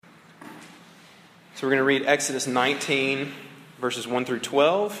So we're going to read Exodus 19, verses 1 through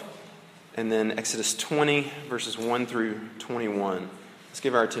 12, and then Exodus 20, verses 1 through 21. Let's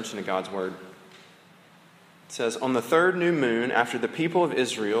give our attention to God's word. It says, "On the third new moon, after the people of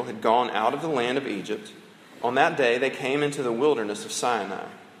Israel had gone out of the land of Egypt, on that day they came into the wilderness of Sinai.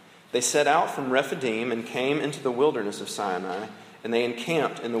 They set out from Rephidim and came into the wilderness of Sinai, and they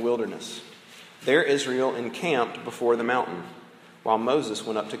encamped in the wilderness. There Israel encamped before the mountain, while Moses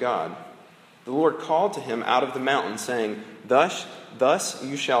went up to God. The Lord called to him out of the mountain, saying, Thus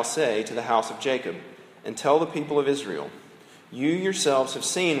you shall say to the house of Jacob, and tell the people of Israel, You yourselves have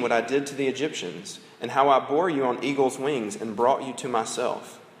seen what I did to the Egyptians, and how I bore you on eagle's wings and brought you to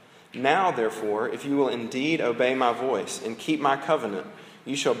myself. Now, therefore, if you will indeed obey my voice and keep my covenant,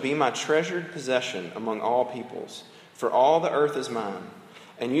 you shall be my treasured possession among all peoples, for all the earth is mine.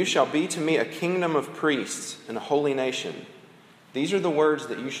 And you shall be to me a kingdom of priests and a holy nation. These are the words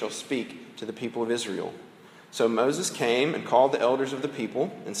that you shall speak to the people of Israel. So Moses came and called the elders of the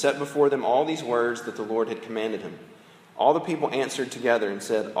people and set before them all these words that the Lord had commanded him. All the people answered together and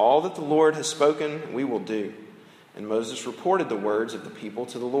said, All that the Lord has spoken, we will do. And Moses reported the words of the people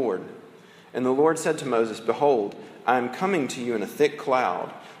to the Lord. And the Lord said to Moses, Behold, I am coming to you in a thick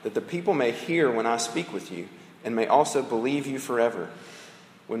cloud, that the people may hear when I speak with you, and may also believe you forever.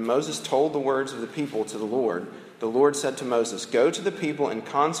 When Moses told the words of the people to the Lord said to Moses, Go to the people and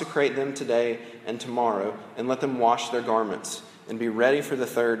consecrate them today and tomorrow, and let them wash their garments, and be ready for the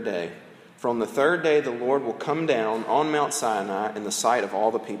third day. For on the third day the Lord will come down on Mount Sinai in the sight of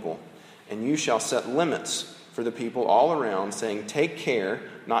all the people. And you shall set limits for the people all around, saying, Take care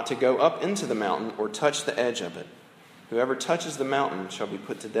not to go up into the mountain or touch the edge of it. Whoever touches the mountain shall be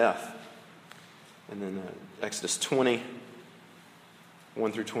put to death." And then Exodus 20,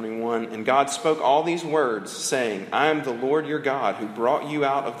 1 through 21. "And God spoke all these words, saying, I am the Lord your God, who brought you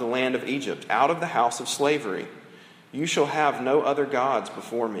out of the land of Egypt, out of the house of slavery. You shall have no other gods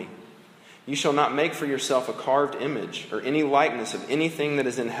before me. You shall not make for yourself a carved image, or any likeness of anything that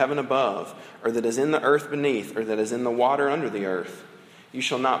is in heaven above, or that is in the earth beneath, or that is in the water under the earth. You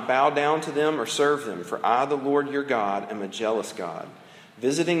shall not bow down to them or serve them, for I, the Lord your God, am a jealous God,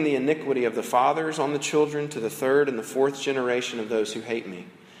 visiting the iniquity of the fathers on the children to the third and the fourth generation of those who hate me,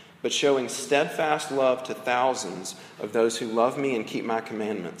 but showing steadfast love to thousands of those who love me and keep my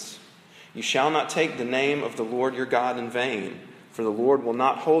commandments. You shall not take the name of the Lord your God in vain, for the Lord will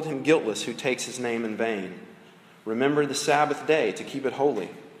not hold him guiltless who takes his name in vain. Remember the Sabbath day to keep it holy.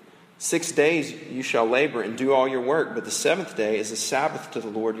 6 days you shall labor and do all your work, but the seventh day is a Sabbath to the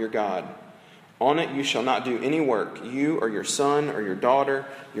Lord your God. On it you shall not do any work, you or your son or your daughter,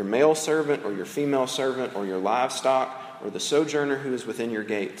 your male servant or your female servant, or your livestock, or the sojourner who is within your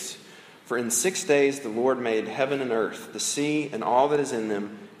gates. For in 6 days the Lord made heaven and earth, the sea and all that is in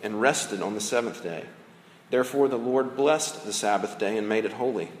them, and rested on the seventh day. Therefore the Lord blessed the Sabbath day and made it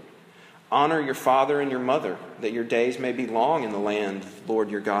holy. Honor your father and your mother, that your days may be long in the land the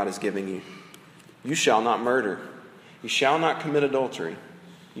Lord your God is giving you. You shall not murder. You shall not commit adultery.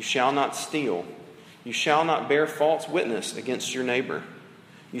 You shall not steal. You shall not bear false witness against your neighbor.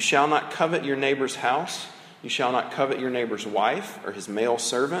 You shall not covet your neighbor's house. You shall not covet your neighbor's wife, or his male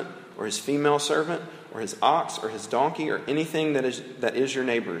servant, or his female servant, or his ox, or his donkey, or anything that is your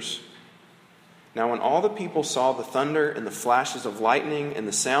neighbor's. Now when all the people saw the thunder and the flashes of lightning and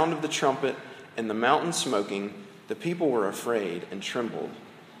the sound of the trumpet and the mountain smoking, the people were afraid and trembled.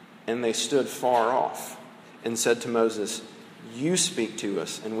 And they stood far off and said to Moses, You speak to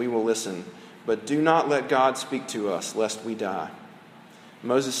us, and we will listen, but do not let God speak to us, lest we die.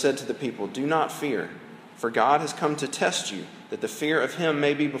 Moses said to the people, Do not fear, for God has come to test you, that the fear of him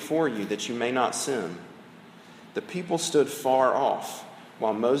may be before you, that you may not sin. The people stood far off,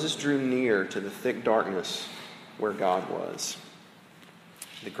 while Moses drew near to the thick darkness where God was.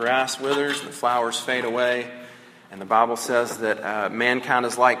 The grass withers, the flowers fade away, and the Bible says that mankind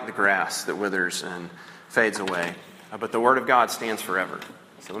is like the grass that withers and fades away. But the Word of God stands forever.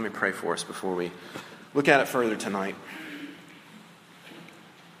 So let me pray for us before we look at it further tonight.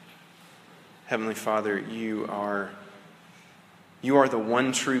 Heavenly Father, you are the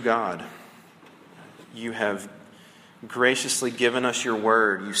one true God. You have graciously given us your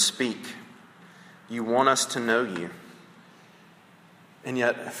word. You speak. You want us to know you. And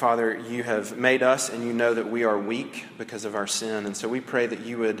yet, Father, you have made us, and you know that we are weak because of our sin. And so we pray that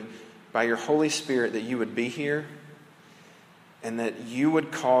you would, by your Holy Spirit, that you would be here and that you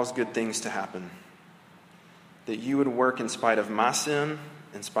would cause good things to happen. That you would work in spite of my sin,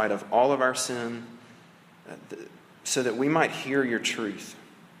 in spite of all of our sin, so that we might hear your truth,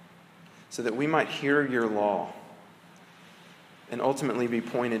 so that we might hear your law, and ultimately be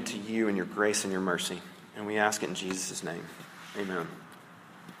pointed to you and your grace and your mercy. And we ask it in Jesus' name. Amen.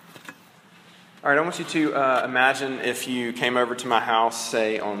 All right, I want you to imagine if you came over to my house,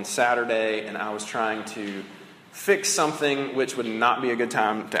 say, on Saturday, and I was trying to fix something, which would not be a good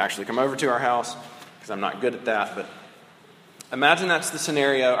time to actually come over to our house, because I'm not good at that. But imagine that's the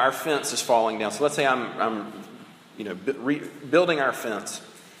scenario. Our fence is falling down. So let's say I'm building our fence.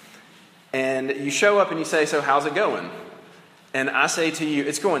 And you show up and you say, so how's it going? And I say to you,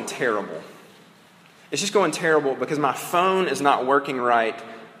 it's going terrible. It's just going terrible because my phone is not working right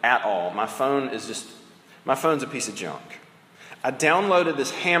at all. My phone's a piece of junk. I downloaded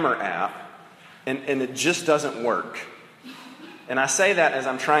this Hammer app, and it just doesn't work. And I say that as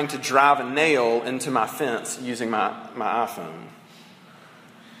I'm trying to drive a nail into my fence using my iPhone.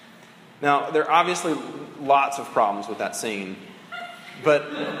 Now, there are obviously lots of problems with that scene, but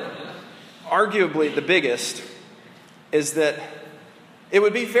arguably the biggest is that it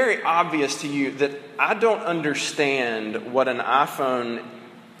would be very obvious to you that I don't understand what an iPhone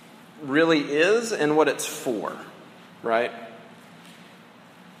really is and what it's for, right?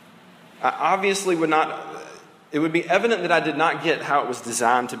 I obviously would not, it would be evident that I did not get how it was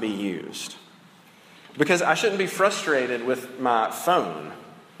designed to be used. Because I shouldn't be frustrated with my phone,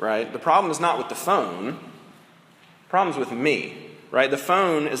 right? The problem is not with the phone, the problem is with me, right? The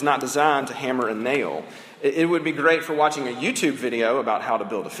phone is not designed to hammer a nail. It would be great for watching a YouTube video about how to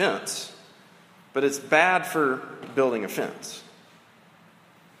build a fence, but it's bad for building a fence.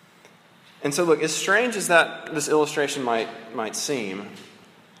 And so look, as strange as that this illustration might seem,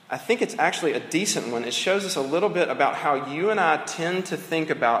 I think it's actually a decent one. It shows us a little bit about how you and I tend to think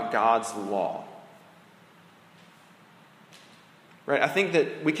about God's law. Right? I think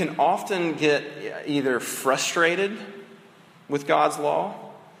that we can often get either frustrated with God's law.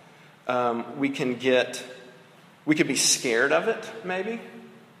 We could be scared of it, maybe.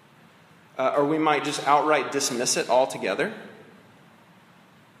 Or we might just outright dismiss it altogether.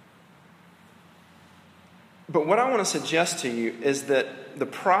 But what I want to suggest to you is that the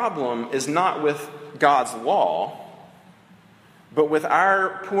problem is not with God's law, but with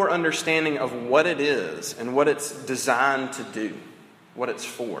our poor understanding of what it is and what it's designed to do, what it's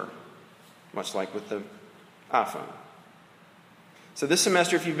for, much like with the iPhone. So this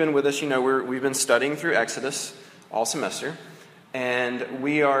semester, if you've been with us, you know we've been studying through Exodus all semester, and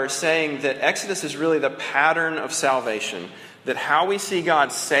we are saying that Exodus is really the pattern of salvation, that how we see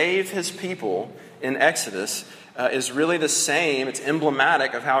God save his people in Exodus is really the same. It's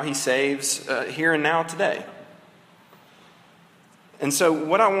emblematic of how he saves here and now today. And so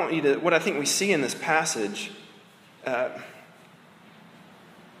what I think we see in this passage,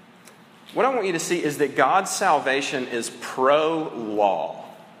 what I want you to see is that God's salvation is pro-law.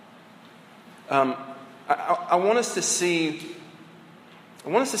 I want us to see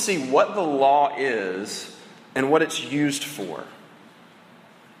what the law is and what it's used for.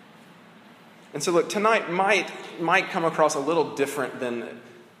 And so look, tonight might come across a little different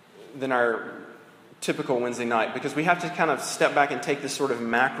than our typical Wednesday night, because we have to kind of step back and take this sort of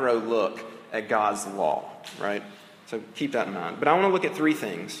macro look at God's law, right? So keep that in mind. But I want to look at three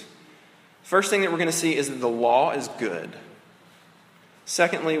things. First thing that we're going to see is that the law is good.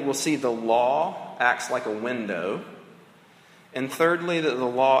 Secondly, we'll see the law acts like a window. And thirdly, that the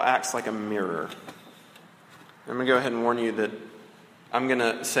law acts like a mirror. I'm going to go ahead and warn you that I'm going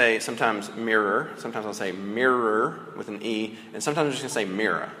to say sometimes mirror, sometimes I'll say mirror with an E, and sometimes I'm just going to say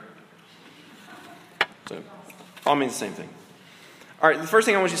mirror. So, all means the same thing. All right, the first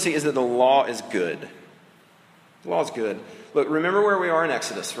thing I want you to see is that the law is good. The law is good. Look, remember where we are in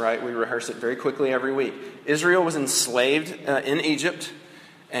Exodus, right? We rehearse it very quickly every week. Israel was enslaved in Egypt,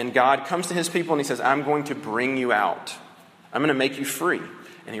 and God comes to his people and he says, I'm going to bring you out. I'm going to make you free.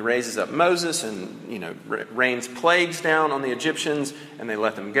 And he raises up Moses and, rains plagues down on the Egyptians, and they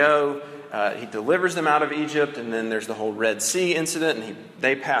let them go. He delivers them out of Egypt, and then there's the whole Red Sea incident, and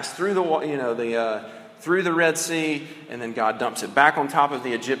they pass through through the Red Sea, and then God dumps it back on top of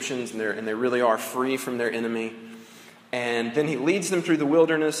the Egyptians, and they really are free from their enemy. And then he leads them through the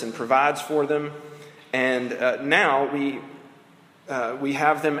wilderness and provides for them. And now we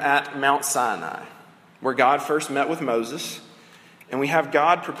have them at Mount Sinai, where God first met with Moses. And we have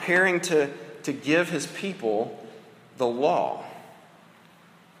God preparing to give his people the law.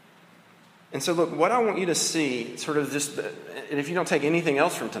 And so look, what I want you to see, sort of just, and if you don't take anything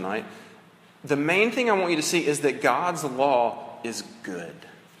else from tonight, the main thing I want you to see is that God's law is good.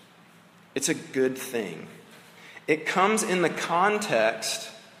 It's a good thing. It comes in the context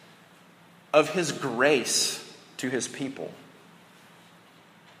of his grace to his people.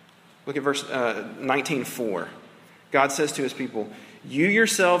 Look at verse 19:4. God says to his people, "You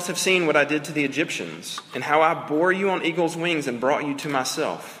yourselves have seen what I did to the Egyptians, and how I bore you on eagle's wings and brought you to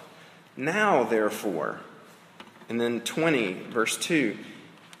myself. Now, therefore," and then 20, verse 2,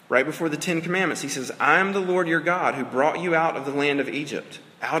 right before the Ten Commandments, he says, "I am the Lord your God who brought you out of the land of Egypt,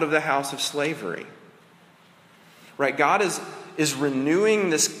 out of the house of slavery." Right? God is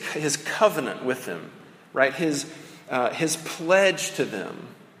renewing his covenant with them, right? His pledge to them.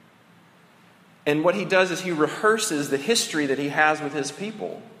 And what he does is he rehearses the history that he has with his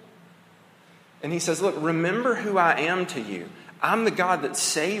people. And he says, look, remember who I am to you. I'm the God that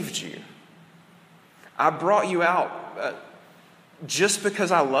saved you. I brought you out just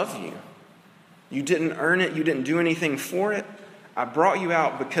because I love you. You didn't earn it. You didn't do anything for it. I brought you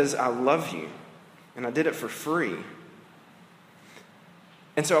out because I love you. And I did it for free.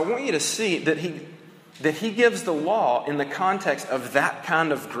 And so I want you to see that he gives the law in the context of that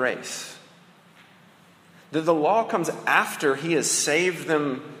kind of grace. That the law comes after he has saved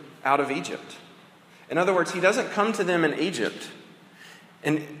them out of Egypt. In other words, he doesn't come to them in Egypt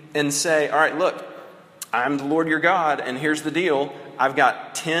and say, all right, look, I'm the Lord your God, and here's the deal. I've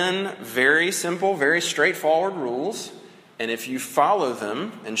got 10 very simple, very straightforward rules, and if you follow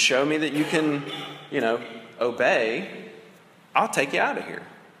them and show me that you can, obey, I'll take you out of here.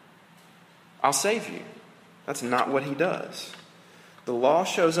 I'll save you. That's not what he does. The law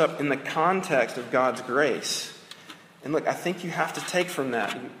shows up in the context of God's grace. And look, I think you have to take from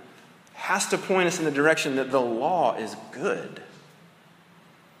that. It has to point us in the direction that the law is good.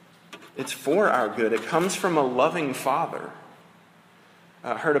 It's for our good. It comes from a loving Father.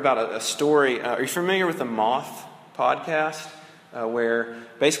 I heard about a story. Are you familiar with the Moth podcast? Where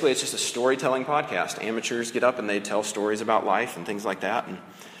basically it's just a storytelling podcast. Amateurs get up and they tell stories about life and things like that. And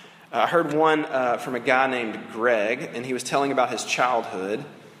I heard one from a guy named Greg, and he was telling about his childhood.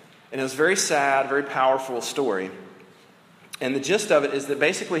 And it was a very sad, very powerful story. And the gist of it is that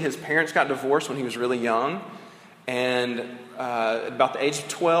basically his parents got divorced when he was really young. And about the age of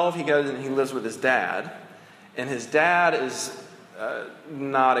 12, he goes and he lives with his dad. And his dad is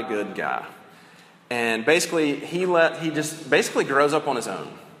not a good guy. And basically, he just basically grows up on his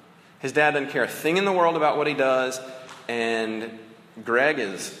own. His dad doesn't care a thing in the world about what he does. And Greg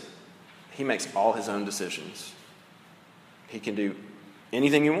he makes all his own decisions. He can do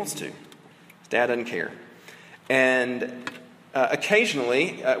anything he wants to. His dad doesn't care. And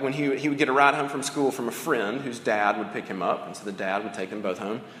occasionally, when he would get a ride home from school from a friend whose dad would pick him up, and so the dad would take them both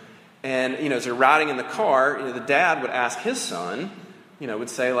home. And, as they're riding in the car, the dad would ask his son, would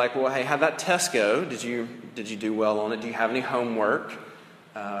say like, well, hey, how'd that test go? Did you do well on it? Do you have any homework?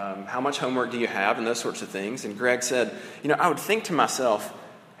 How much homework do you have? And those sorts of things. And Greg said, I would think to myself,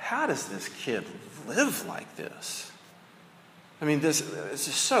 how does this kid live like this? I mean, it's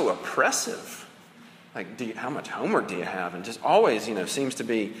just so oppressive. Like, how much homework do you have? And just always, seems to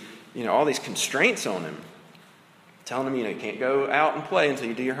be, all these constraints on him. Telling him, you can't go out and play until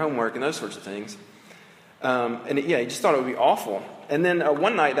you do your homework and those sorts of things. He just thought it would be awful. And then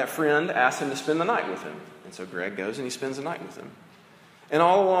one night, that friend asked him to spend the night with him. And so Greg goes and he spends the night with him. And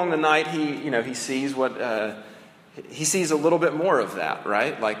all along the night, he sees he sees a little bit more of that,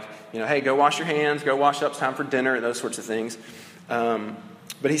 right? Like, hey, go wash your hands, go wash up, it's time for dinner, those sorts of things.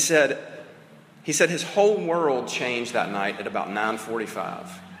 But he said his whole world changed that night at about 9:45.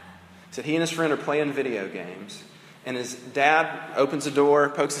 He said he and his friend are playing video games. And his dad opens the door,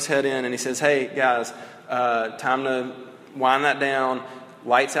 pokes his head in, and he says, hey, guys, time to wind that down.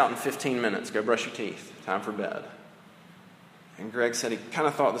 Lights out in 15 minutes. Go brush your teeth. Time for bed. And Greg said he kind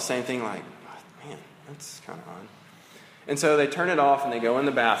of thought the same thing, like, man, that's kind of odd. And so they turn it off and they go in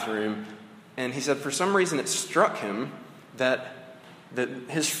the bathroom. And he said for some reason it struck him that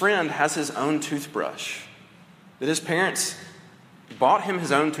his friend has his own toothbrush. That his parents bought him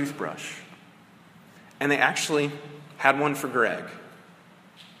his own toothbrush. And they actually had one for Greg.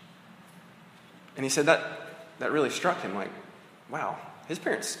 And he said that really struck him, like, wow, his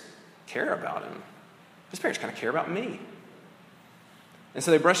parents care about him. His parents kind of care about me. And so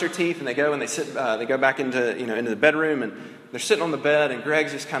they brush their teeth and they go and they sit. They go back into the bedroom and they're sitting on the bed and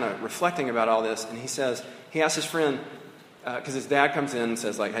Greg's just kind of reflecting about all this. And he asks his friend because his dad comes in and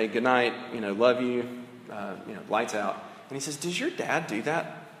says like, "Hey, good night. Love you. Lights out." And he says, "Does your dad do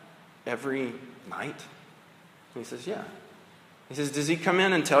that every night?" And he says, "Yeah." He says, "Does he come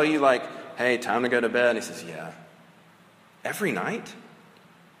in and tell you like, hey, time to go to bed?" And he says, "Yeah." "Every night?"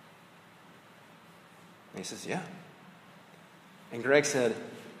 And he says, "Yeah." And Greg said,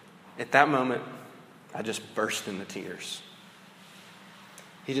 at that moment, I just burst into tears.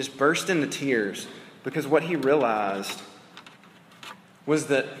 He just burst into tears because what he realized was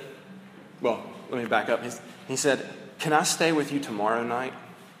that, well, let me back up. He said, "Can I stay with you tomorrow night?"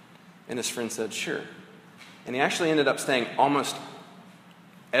 And his friend said, "Sure." And he actually ended up staying almost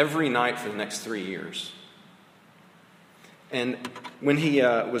every night for the next 3 years. And when he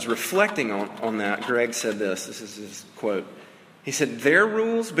was reflecting on that, Greg said this is his quote. He said, "Their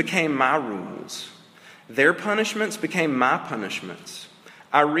rules became my rules. Their punishments became my punishments.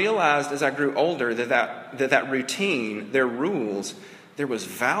 I realized as I grew older that routine, their rules, there was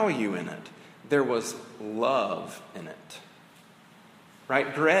value in it. There was love in it."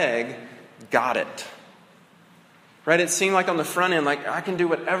 Right? Greg got it. Right? It seemed like on the front end, like I can do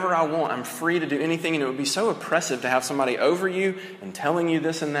whatever I want. I'm free to do anything. And it would be so oppressive to have somebody over you and telling you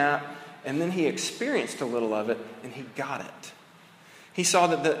this and that. And then he experienced a little of it and he got it. He saw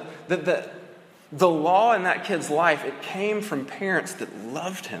that the law in that kid's life, it came from parents that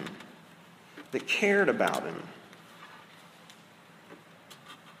loved him, that cared about him.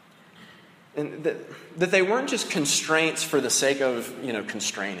 And that they weren't just constraints for the sake of,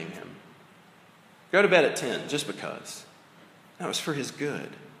 constraining him. Go to bed at 10, just because. No, it was for his good.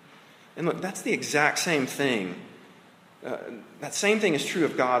 And look, that's the exact same thing. That same thing is true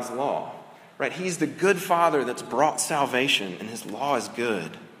of God's law. Right? He's the good Father that's brought salvation, and his law is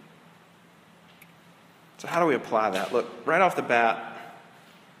good. So how do we apply that? Look, right off the bat,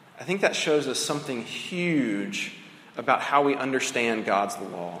 I think that shows us something huge about how we understand God's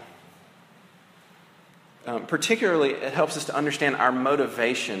law. Particularly, it helps us to understand our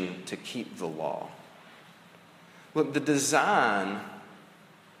motivation to keep the law. Look,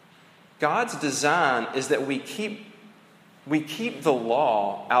 God's design is that we keep the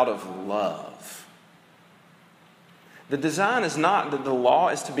law out of love. The design is not that the law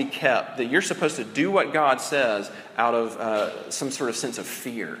is to be kept, that you're supposed to do what God says out of some sort of sense of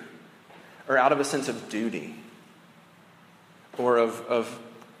fear, or out of a sense of duty, or of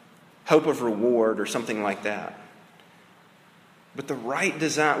hope of reward, or something like that. But the right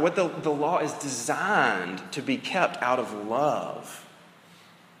design, what the law is designed to be kept out of love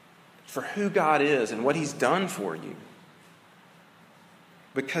for who God is and what he's done for you.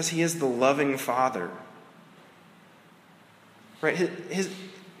 Because he is the loving Father. Right?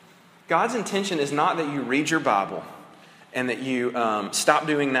 God's intention is not that you read your Bible and that you stop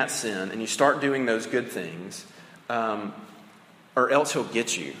doing that sin and you start doing those good things, or else he'll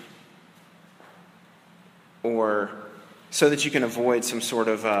get you. Or so that you can avoid some sort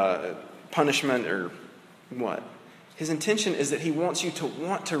of punishment or what. His intention is that he wants you to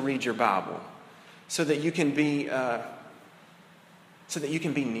want to read your Bible so that you can be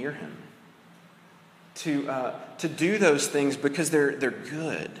near him. To do those things because they're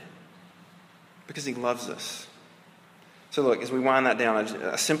good. Because he loves us. So look, as we wind that down,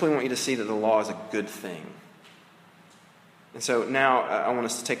 I simply want you to see that the law is a good thing. And so now I want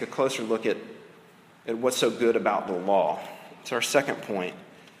us to take a closer look at what's so good about the law. It's our second point.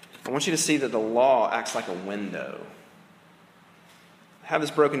 I want you to see that the law acts like a window. I have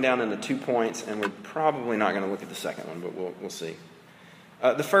this broken down into 2 points, and we're probably not going to look at the second one, but we'll see.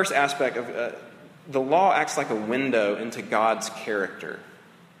 The first aspect of the law acts like a window into God's character.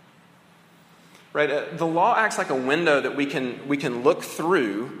 Right? The law acts like a window that we can look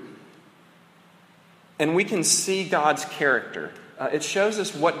through, and we can see God's character. It shows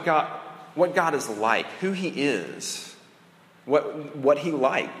us what God is like, who he is, what he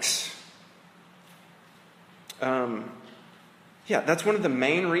likes. That's one of the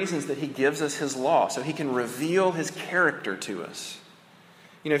main reasons that he gives us his law, so he can reveal his character to us.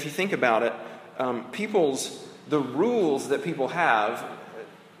 If you think about it, the rules that people have,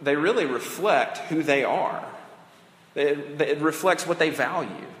 they really reflect who they are. It reflects what they value.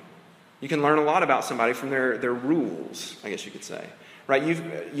 You can learn a lot about somebody from their rules, I guess you could say. Right?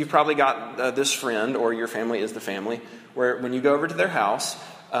 You've probably got this friend, or your family is the family, where when you go over to their house,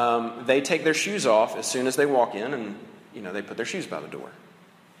 they take their shoes off as soon as they walk in, and they put their shoes by the door.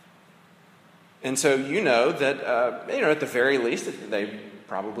 And so that at the very least they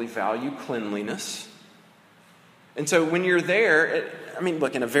probably value cleanliness. And so when you're there,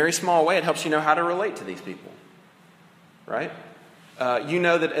 in a very small way, it helps you know how to relate to these people. Right?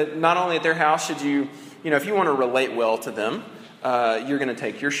 That not only at their house should you, if you want to relate well to them, you're going to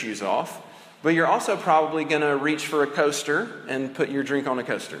take your shoes off, but you're also probably going to reach for a coaster and put your drink on a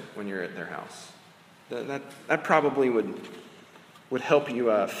coaster when you're at their house. That probably would help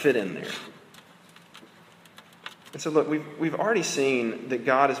you fit in there. And so look, we've already seen that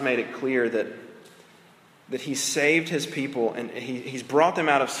God has made it clear that He's saved His people and He's brought them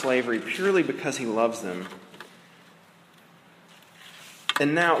out of slavery purely because He loves them.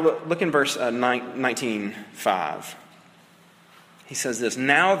 And now look in verse 19:5. He says this,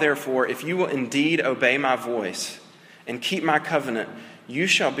 "Now, therefore, if you will indeed obey my voice and keep my covenant, you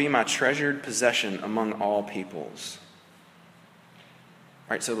shall be my treasured possession among all peoples."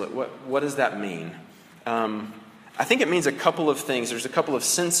 All right, so look, what does that mean? I think it means a couple of things. There's a couple of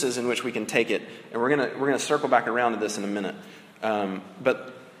senses in which we can take it, and we're gonna circle back around to this in a minute.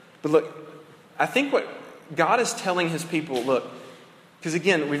 But look, I think what God is telling his people, look, because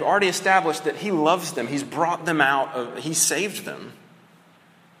again, we've already established that he loves them. He's brought them out. He saved them.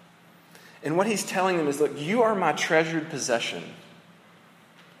 And what he's telling them is, look, you are my treasured possession.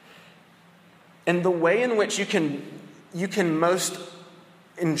 And the way in which you can most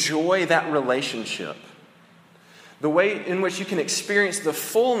enjoy that relationship, the way in which you can experience the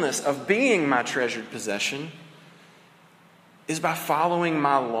fullness of being my treasured possession, is by following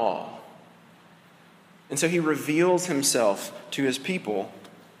my law. And so he reveals himself to his people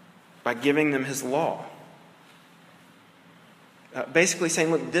by giving them his law. Basically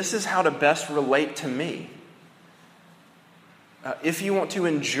saying, look, this is how to best relate to me. If you want to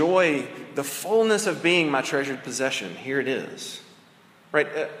enjoy the fullness of being my treasured possession, here it is.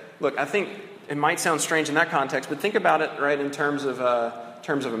 Right? Look, I think it might sound strange in that context, but think about it, right, in terms of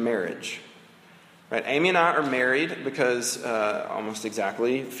a marriage. Right? Amy and I are married because almost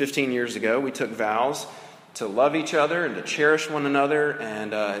exactly 15 years ago we took vows to love each other and to cherish one another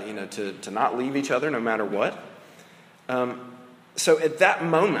and to not leave each other no matter what. So at that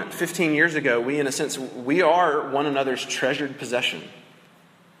moment, 15 years ago, we are one another's treasured possession.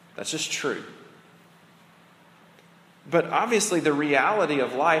 That's just true. But obviously the reality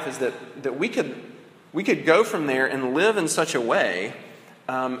of life is that we could go from there and live in such a way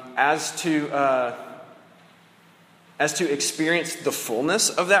as to experience the fullness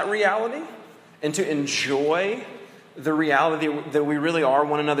of that reality and to enjoy the reality that we really are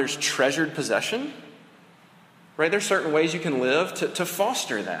one another's treasured possession. Right? There's certain ways you can live to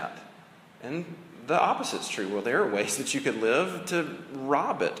foster that. And the opposite's true. Well, there are ways that you could live to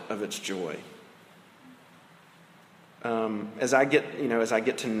rob it of its joy. As I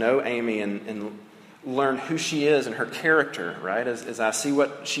get to know Amy and learn who she is and her character, right? As I see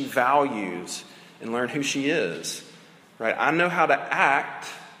what she values and learn who she is, right? I know how to act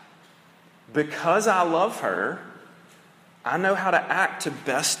because I love her. I know how to act to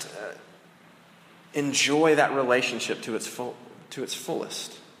best enjoy that relationship to its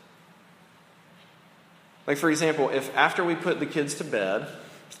fullest. Like, for example, if after we put the kids to bed,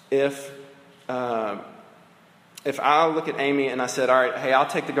 if I look at Amy and I said, all right, hey, I'll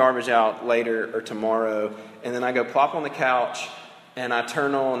take the garbage out later or tomorrow, and then I go plop on the couch and I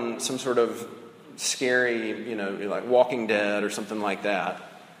turn on some sort of scary, like Walking Dead or something like that,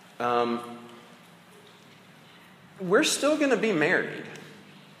 we're still going to be married.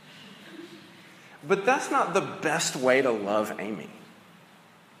 But that's not the best way to love Amy.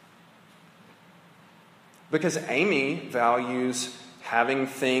 Because Amy values having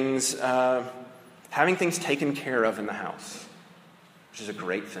things taken care of in the house, which is a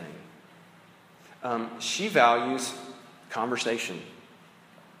great thing. She values conversation.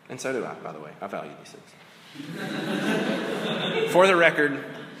 And so do I, by the way. I value these things. For the record.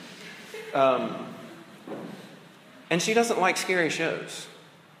 And she doesn't like scary shows.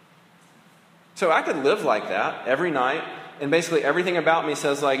 So I could live like that every night, and basically everything about me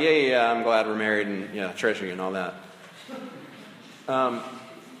says like, yeah, I'm glad we're married, and yeah, treasure you and all that.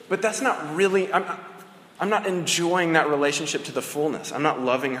 But that's not really, I'm not enjoying that relationship to the fullness. I'm not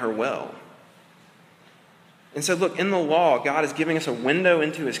loving her well. And so look, in the law, God is giving us a window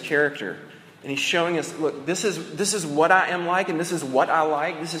into his character, and he's showing us, look, this is what I am like, and this is what I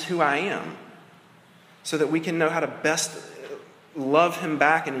like, this is who I am. So that we can know how to best love him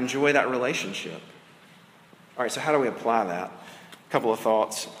back and enjoy that relationship. All right, so how do we apply that? A couple of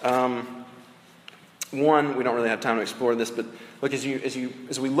thoughts. One, we don't really have time to explore this, but look, as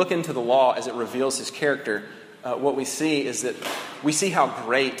we look into the law as it reveals his character, what we see is that we see how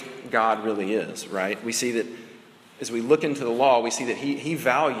great God really is, right? We see that as we look into the law, we see that he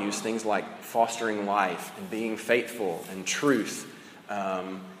values things like fostering life and being faithful and truth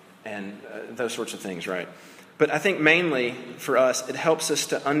and those sorts of things, right? But I think mainly for us, it helps us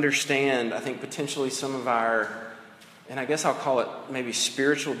to understand, I think, potentially some of our, and I guess I'll call it maybe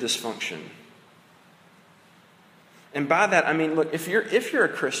spiritual dysfunction. And by that, I mean, look, if you're a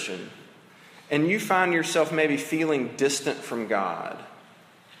Christian and you find yourself maybe feeling distant from God,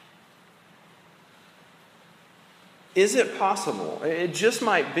 is it possible? It just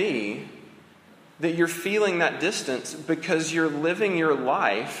might be that you're feeling that distance because you're living your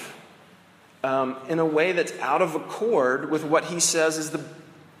life in a way that's out of accord with what he says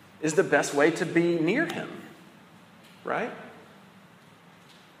is the best way to be near him, right?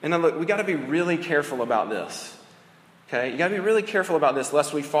 And now look, we got to be really careful about this. Okay? You got to be really careful about this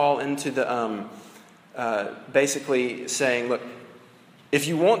lest we fall into the basically saying, look, if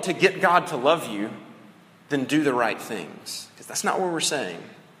you want to get God to love you, then do the right things. Because that's not what we're saying.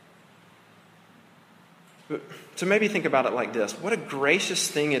 So maybe think about it like this. What a gracious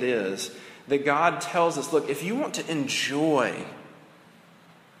thing it is that God tells us, look, if you want to enjoy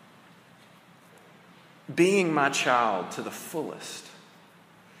being my child to the fullest,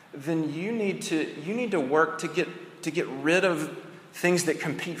 then you need to work to get rid of things that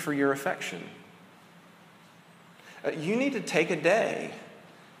compete for your affection. You need to take a day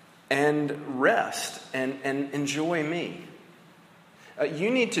and rest and enjoy me.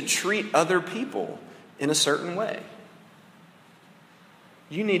 You need to treat other people in a certain way.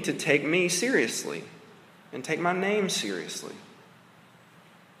 You need to take me seriously and take my name seriously.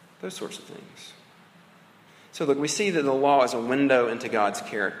 Those sorts of things. So look, we see that the law is a window into God's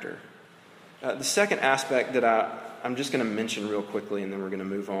character. The second aspect that I'm just going to mention real quickly and then we're going to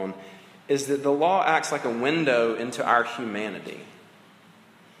move on is that the law acts like a window into our humanity.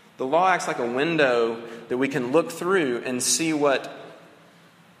 The law acts like a window that we can look through and see what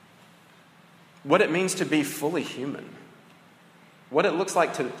it means to be fully human. What it looks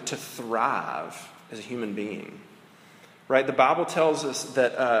like to thrive as a human being. Right? The Bible tells us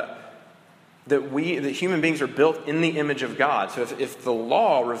that human beings are built in the image of God. So if the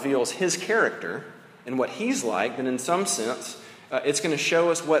law reveals His character and what He's like, then in some sense, it's going to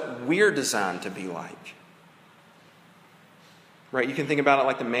show us what we're designed to be like. Right? You can think about it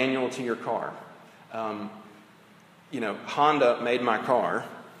like the manual to your car. Honda made my car,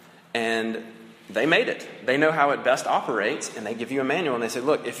 and they made it. They know how it best operates, and they give you a manual, and they say,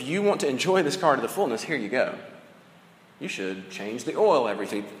 look, if you want to enjoy this car to the fullness, here you go. You should change the oil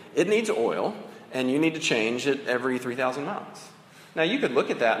it needs oil, and you need to change it every 3,000 miles. Now, you could look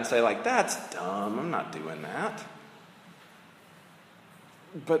at that and say, like, that's dumb. I'm not doing that.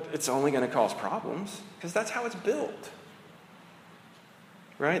 But it's only going to cause problems, because that's how it's built.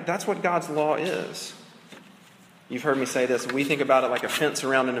 Right? That's what God's law is. You've heard me say this. We think about it like a fence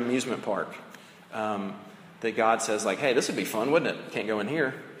around an amusement park. That God says, like, hey, this would be fun, wouldn't it? Can't go in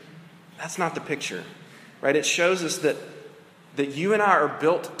here. That's not the picture. Right? It shows us that you and I are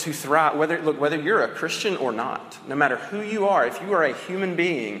built to thrive, whether you're a Christian or not. No matter who you are, if you are a human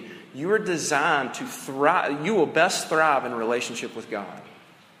being, you are designed to thrive. You will best thrive in relationship with God.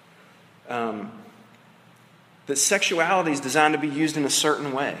 That sexuality is designed to be used in a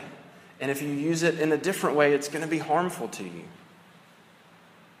certain way. And if you use it in a different way, it's going to be harmful to you.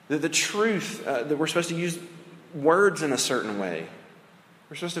 The truth, that we're supposed to use words in a certain way.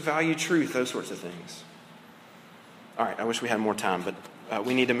 We're supposed to value truth, those sorts of things. All right, I wish we had more time, but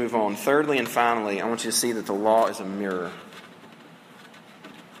we need to move on. Thirdly and finally, I want you to see that the law is a mirror.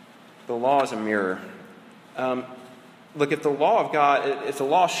 The law is a mirror. Look, if the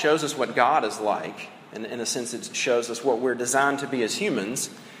law shows us what God is like, and in a sense it shows us what we're designed to be as humans,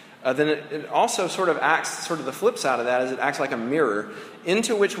 then it also sort of acts, sort of the flip side of that is it acts like a mirror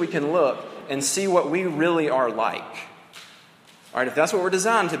into which we can look and see what we really are like. All right, if that's what we're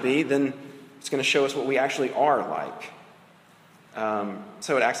designed to be, then it's going to show us what we actually are like.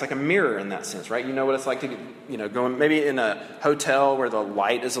 So it acts like a mirror in that sense, right? You know what it's like to, go maybe in a hotel where the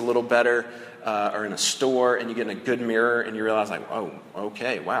light is a little better, or in a store and you get in a good mirror and you realize like, oh,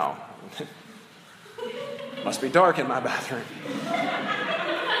 okay, wow. Must be dark in my bathroom.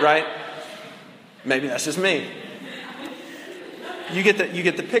 Right? Maybe that's just me. You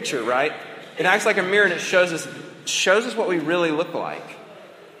get the picture, right? It acts like a mirror and it shows us what we really look like.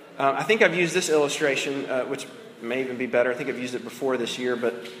 I think I've used this illustration, which may even be better. I think I've used it before this year,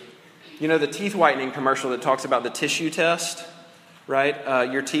 but the teeth whitening commercial that talks about the tissue test,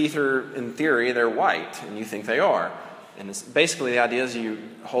 right? Your teeth are, in theory, they're white, and you think they are. And it's basically the idea is you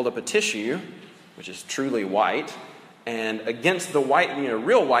hold up a tissue, which is truly white, and against the white,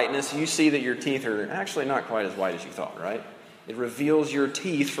 real whiteness, you see that your teeth are actually not quite as white as you thought, right? It reveals your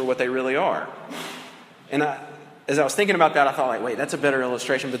teeth for what they really are. And as I was thinking about that, I thought, like, wait, that's a better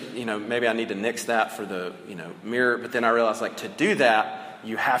illustration, but, maybe I need to nix that for the, mirror. But then I realized, like, to do that,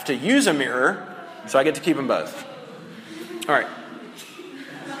 you have to use a mirror, so I get to keep them both. All right.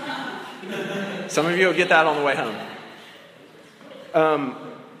 Some of you will get that on the way home.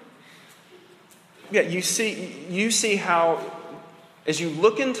 You see how, as you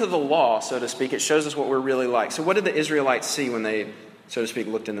look into the law, so to speak, it shows us what we're really like. So what did the Israelites see when they, so to speak,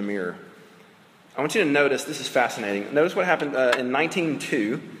 looked in the mirror? I want you to notice, this is fascinating. Notice what happened in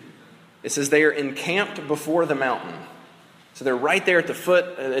 19:2. It says they are encamped before the mountain. So they're right there at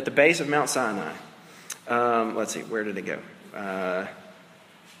the base of Mount Sinai. Let's see, where did it go?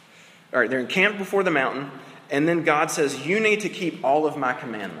 All right, they're encamped before the mountain, and then God says, you need to keep all of my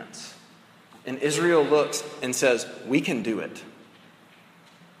commandments. And Israel looks and says, we can do it.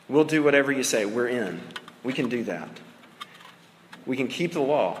 We'll do whatever you say. We're in. We can do that. We can keep the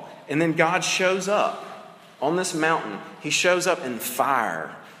law. And then God shows up on this mountain. He shows up in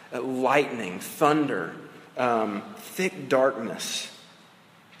fire, lightning, thunder, thick darkness,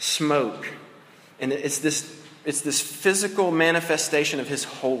 smoke. And it's this physical manifestation of his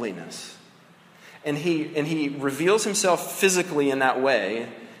holiness. And he reveals himself physically in that way.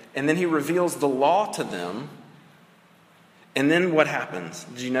 And then he reveals the law to them. And then what happens?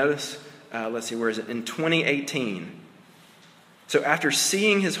 Did you notice? Let's see, where is it? In 2018. So after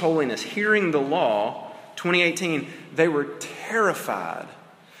seeing his holiness, hearing the law, 2018, they were terrified.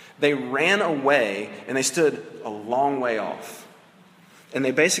 They ran away and they stood a long way off. And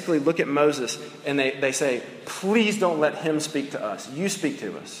they basically look at Moses and they say, please don't let him speak to us. You speak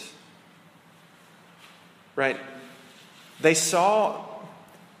to us. Right? They saw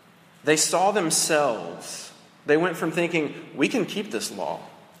themselves. They went from thinking, we can keep this law.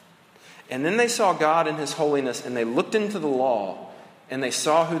 And then they saw God in his holiness, and they looked into the law, and they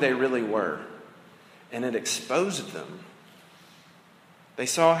saw who they really were. And it exposed them. They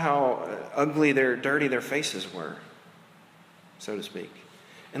saw how ugly, dirty their faces were, so to speak.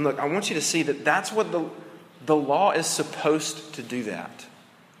 And look, I want you to see that that's what the law is supposed to do that.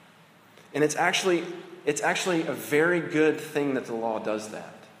 And it's actually a very good thing that the law does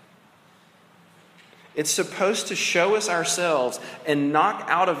that. It's supposed to show us ourselves and knock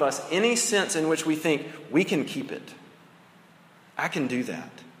out of us any sense in which we think we can keep it. I can do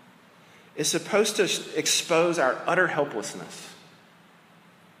that. It's supposed to expose our utter helplessness,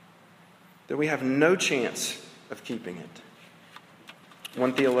 that we have no chance of keeping it.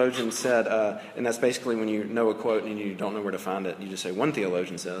 One theologian said, and that's basically when you know a quote and you don't know where to find it, you just say, one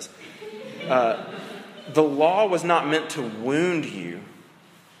theologian says, the law was not meant to wound you.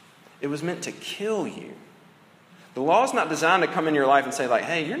 It was meant to kill you. The law is not designed to come in your life and say, like,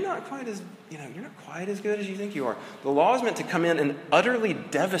 hey, you're not quite as good as you think you are. The law is meant to come in and utterly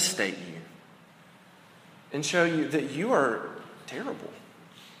devastate you and show you that you are terrible.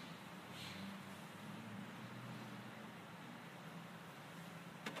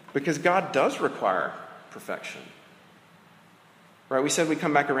 Because God does require perfection. Right? We said we'd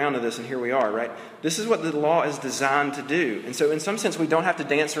come back around to this, and here we are, right? This is what the law is designed to do. And so in some sense, we don't have to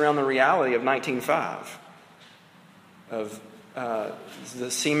dance around the reality of 19:5, of the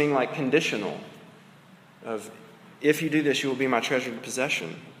seeming like conditional, of if you do this, you will be my treasured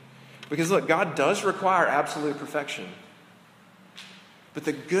possession. Because look, God does require absolute perfection. But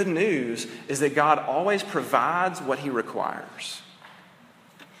the good news is that God always provides what he requires.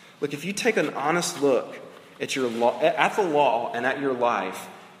 Look, if you take an honest look at the law and at your life,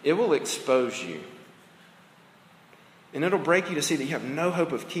 it will expose you. And it'll break you to see that you have no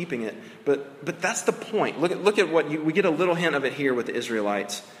hope of keeping it. But that's the point. Look at what we get a little hint of it here with the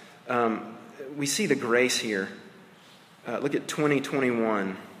Israelites. We see the grace here. Look at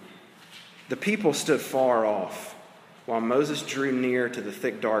 20:21. The people stood far off while Moses drew near to the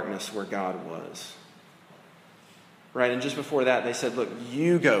thick darkness where God was. Right, and just before that, they said, look,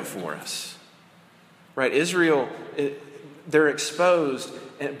 you go for us. Right, Israel, they're exposed,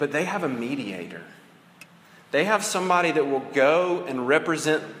 but they have a mediator. They have somebody that will go and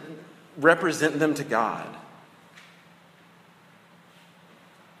represent them to God.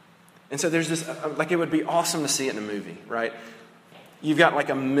 And so there's this, like it would be awesome to see it in a movie, right? You've got like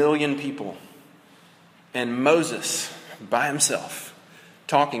 1 million people, and Moses by himself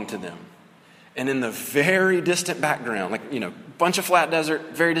talking to them. And in the very distant background, like, bunch of flat desert,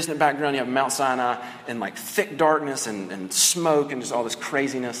 very distant background, you have Mount Sinai and like thick darkness and smoke and just all this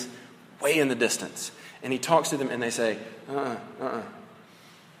craziness way in the distance. And he talks to them and they say,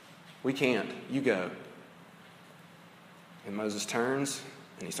 we can't, you go. And Moses turns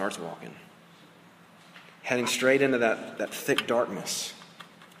and he starts walking, heading straight into that thick darkness.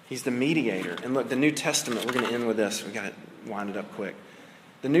 He's the mediator. And look, the New Testament, we're going to end with this. We've got to wind it up quick.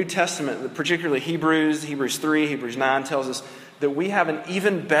 The New Testament, particularly Hebrews 3, Hebrews 9, tells us that we have an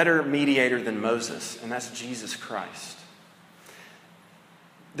even better mediator than Moses, and that's Jesus Christ.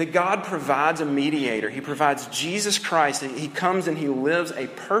 That God provides a mediator. He provides Jesus Christ. He comes and he lives a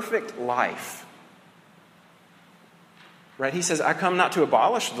perfect life. Right? He says, I come not to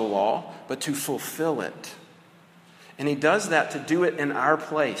abolish the law, but to fulfill it. And he does that to do it in our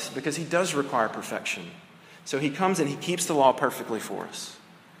place, because he does require perfection. So he comes and he keeps the law perfectly for us.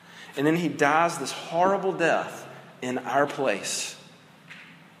 And then he dies this horrible death in our place,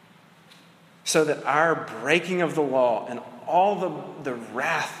 so that our breaking of the law and all the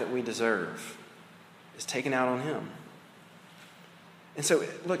wrath that we deserve is taken out on him. And so,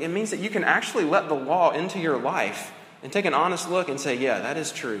 look, it means that you can actually let the law into your life and take an honest look and say, yeah, that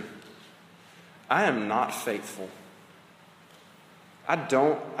is true. I am not faithful. I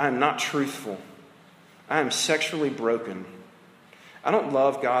am not truthful. I am sexually broken. I don't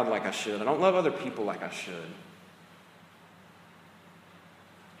love God like I should. I don't love other people like I should.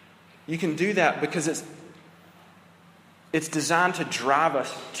 You can do that because it's designed to drive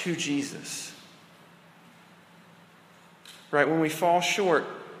us to Jesus. Right? When we fall short,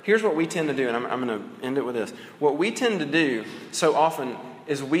 here's what we tend to do, and I'm going to end it with this. What we tend to do so often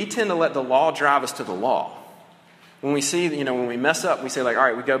is we tend to let the law drive us to the law. When we see, when we mess up, we say like, all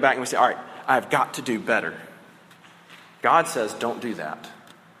right, we go back and we say, all right, I've got to do better. God says, don't do that.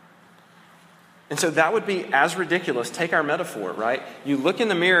 And so that would be as ridiculous. Take our metaphor, right? You look in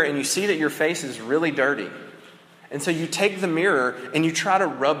the mirror and you see that your face is really dirty. And so you take the mirror and you try to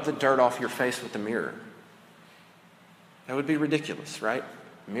rub the dirt off your face with the mirror. That would be ridiculous, right?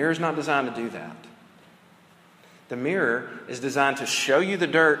 The mirror is not designed to do that. The mirror is designed to show you the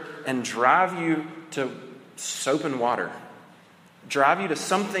dirt and drive you to soap and water. Drive you to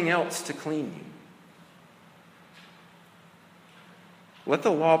something else to clean you. Let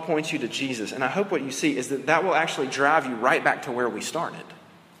the law point you to Jesus. And I hope what you see is that will actually drive you right back to where we started.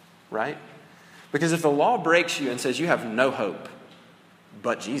 Right? Because if the law breaks you and says you have no hope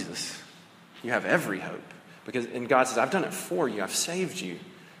but Jesus, you have every hope. And God says, I've done it for you. I've saved you.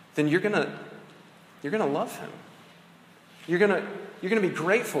 Then you're gonna love him. You're gonna be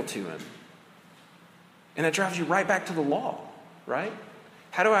grateful to him. And it drives you right back to the law. Right?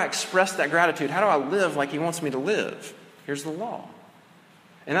 How do I express that gratitude? How do I live like he wants me to live? Here's the law.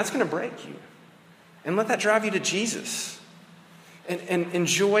 And that's going to break you. And let that drive you to Jesus. And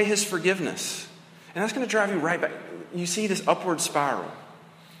enjoy his forgiveness. And that's going to drive you right back. You see this upward spiral.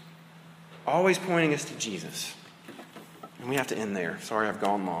 Always pointing us to Jesus. And we have to end there. Sorry I've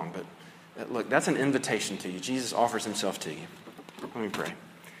gone long. But look, that's an invitation to you. Jesus offers himself to you. Let me pray.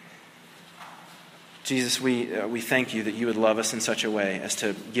 Jesus, we thank you that you would love us in such a way as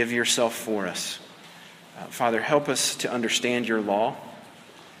to give yourself for us. Father, help us to understand your law.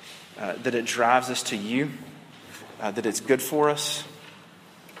 That it drives us to you, that it's good for us.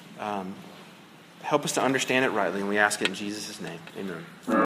 Help us to understand it rightly, and we ask it in Jesus' name. Amen.